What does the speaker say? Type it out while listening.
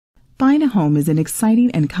Buying a home is an exciting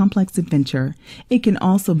and complex adventure. It can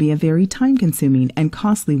also be a very time-consuming and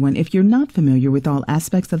costly one if you're not familiar with all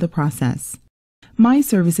aspects of the process. My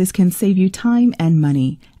services can save you time and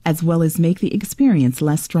money, as well as make the experience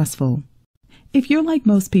less stressful. If you're like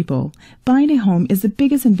most people, buying a home is the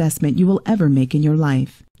biggest investment you will ever make in your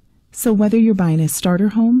life. So whether you're buying a starter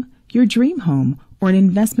home, your dream home, or an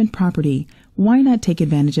investment property, why not take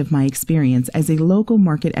advantage of my experience as a local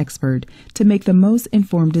market expert to make the most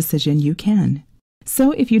informed decision you can?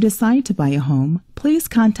 So if you decide to buy a home, please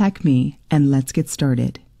contact me and let's get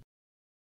started.